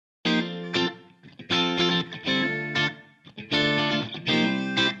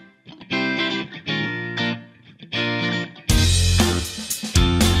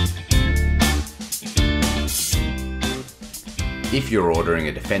If you're ordering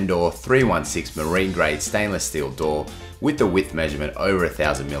a Defendor 316 marine grade stainless steel door with the width measurement over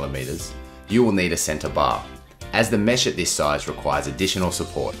 1000mm, you will need a centre bar, as the mesh at this size requires additional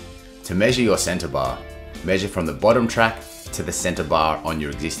support. To measure your centre bar, measure from the bottom track to the centre bar on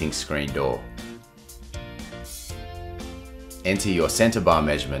your existing screen door. Enter your centre bar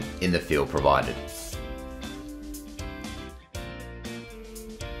measurement in the field provided.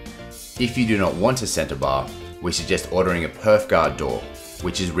 If you do not want a centre bar, we suggest ordering a perf guard door,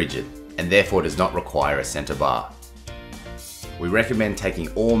 which is rigid and therefore does not require a centre bar. We recommend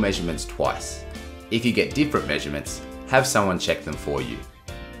taking all measurements twice. If you get different measurements, have someone check them for you.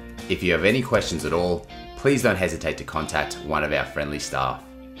 If you have any questions at all, please don't hesitate to contact one of our friendly staff.